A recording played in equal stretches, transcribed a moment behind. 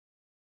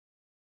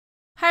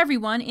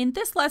everyone. In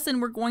this lesson,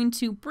 we're going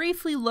to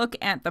briefly look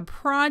at the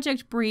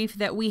project brief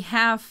that we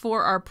have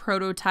for our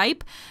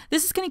prototype.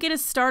 This is going to get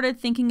us started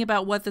thinking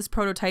about what this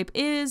prototype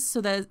is so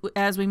that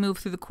as we move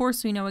through the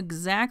course, we know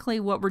exactly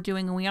what we're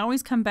doing, and we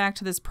always come back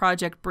to this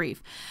project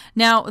brief.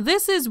 Now,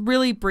 this is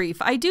really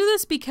brief. I do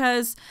this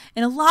because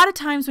in a lot of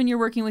times when you're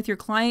working with your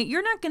client,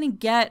 you're not going to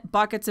get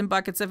buckets and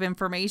buckets of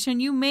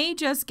information. You may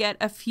just get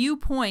a few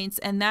points,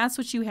 and that's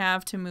what you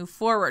have to move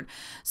forward.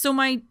 So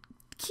my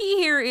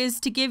key here is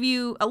to give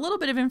you a little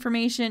bit of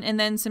information and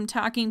then some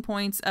talking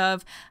points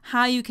of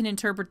how you can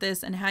interpret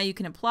this and how you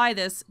can apply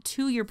this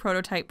to your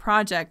prototype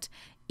project,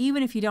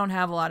 even if you don't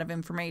have a lot of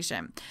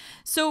information.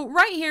 So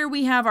right here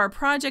we have our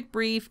project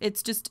brief.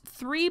 It's just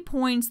 3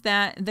 points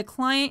that the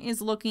client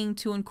is looking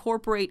to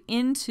incorporate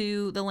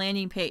into the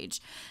landing page.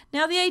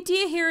 Now the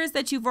idea here is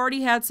that you've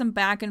already had some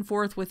back and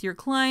forth with your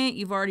client.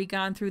 You've already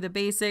gone through the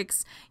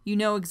basics. You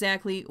know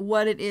exactly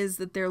what it is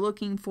that they're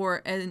looking for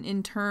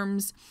in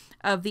terms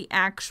of the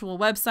actual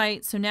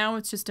website. So now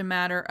it's just a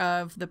matter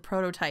of the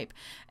prototype.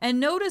 And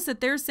notice that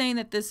they're saying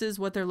that this is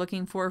what they're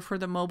looking for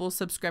the mobile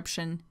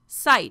subscription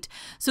site.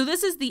 So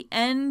this is the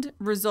end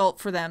result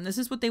for them. This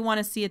is what they want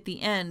to see at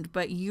the end,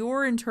 but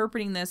you're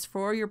interpreting this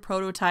for your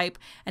prototype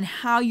and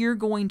how you're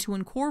going to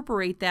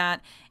incorporate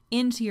that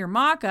into your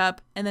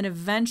mock-up and then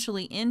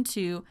eventually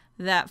into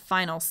that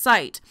final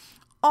site.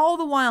 All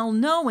the while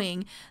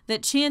knowing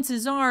that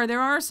chances are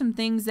there are some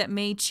things that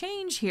may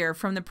change here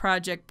from the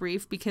project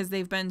brief because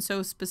they've been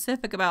so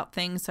specific about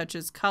things such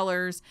as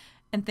colors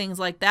and things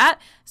like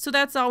that. So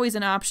that's always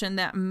an option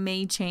that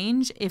may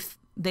change if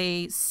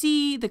they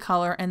see the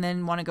color and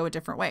then want to go a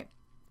different way.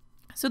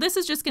 So this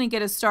is just going to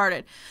get us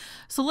started.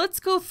 So let's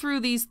go through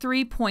these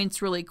 3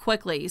 points really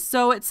quickly.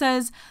 So it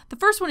says the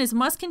first one is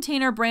must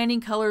contain our branding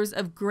colors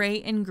of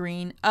gray and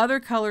green. Other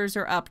colors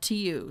are up to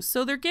you.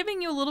 So they're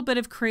giving you a little bit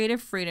of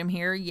creative freedom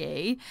here,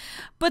 yay.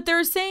 But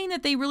they're saying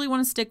that they really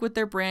want to stick with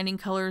their branding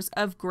colors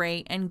of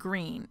gray and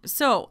green.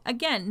 So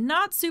again,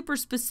 not super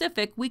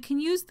specific. We can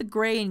use the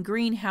gray and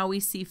green how we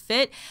see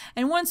fit.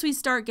 And once we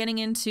start getting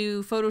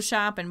into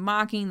Photoshop and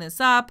mocking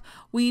this up,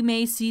 we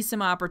may see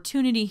some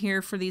opportunity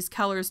here for these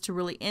colors to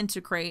really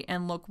integrate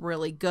and look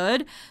really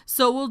good.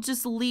 So we'll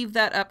just leave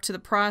that up to the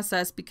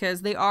process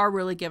because they are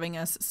really giving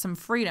us some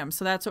freedom.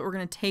 So that's what we're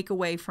going to take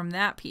away from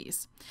that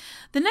piece.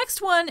 The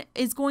next one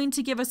is going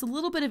to give us a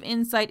little bit of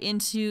insight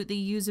into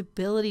the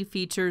usability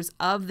features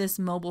of this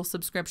mobile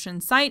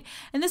subscription site.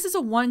 And this is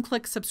a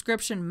one-click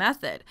subscription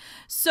method.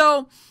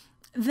 So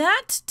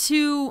that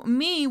to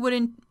me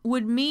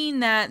would mean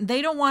that they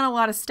don't want a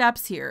lot of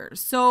steps here.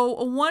 So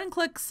a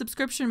one-click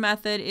subscription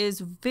method is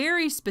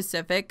very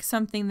specific,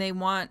 something they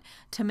want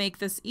to make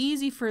this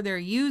easy for their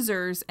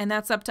users, and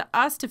that's up to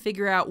us to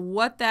figure out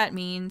what that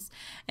means.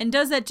 And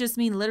does that just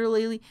mean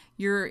literally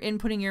you're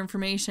inputting your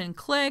information,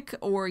 click,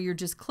 or you're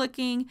just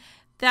clicking?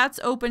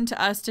 That's open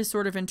to us to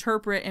sort of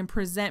interpret and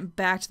present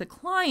back to the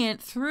client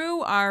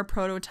through our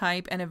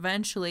prototype and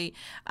eventually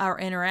our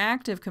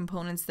interactive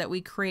components that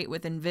we create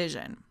with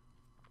InVision.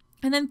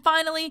 And then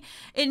finally,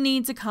 it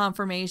needs a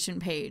confirmation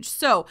page.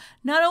 So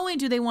not only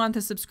do they want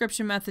the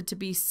subscription method to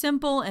be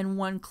simple and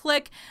one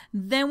click,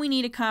 then we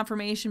need a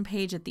confirmation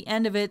page at the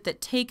end of it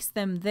that takes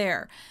them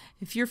there.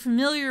 If you're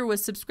familiar with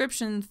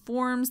subscription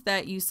forms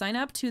that you sign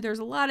up to, there's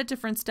a lot of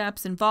different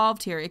steps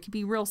involved here. It can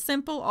be real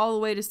simple all the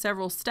way to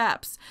several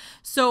steps.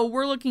 So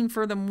we're looking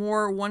for the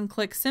more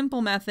one-click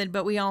simple method,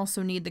 but we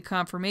also need the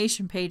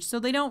confirmation page so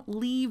they don't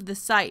leave the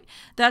site.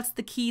 That's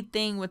the key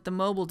thing with the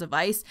mobile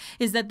device,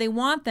 is that they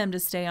want them to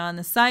stay on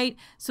the site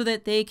so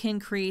that they can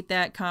create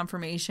that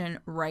confirmation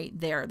right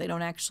there. They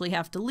don't actually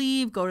have to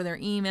leave, go to their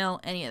email,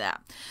 any of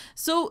that.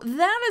 So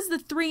that is the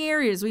 3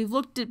 areas. We've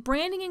looked at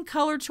branding and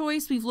color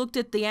choice. We've looked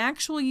at the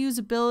actual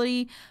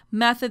usability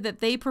method that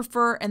they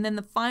prefer, and then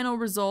the final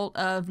result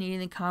of needing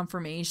the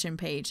confirmation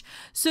page.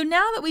 So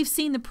now that we've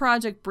seen the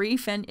project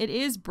brief, and it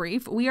is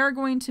brief, we are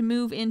going to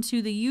move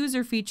into the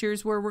user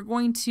features where we're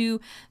going to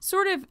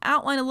sort of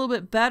outline a little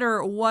bit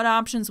better what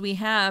options we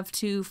have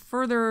to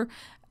further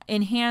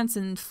enhance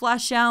and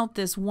flesh out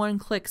this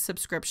one-click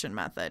subscription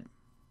method.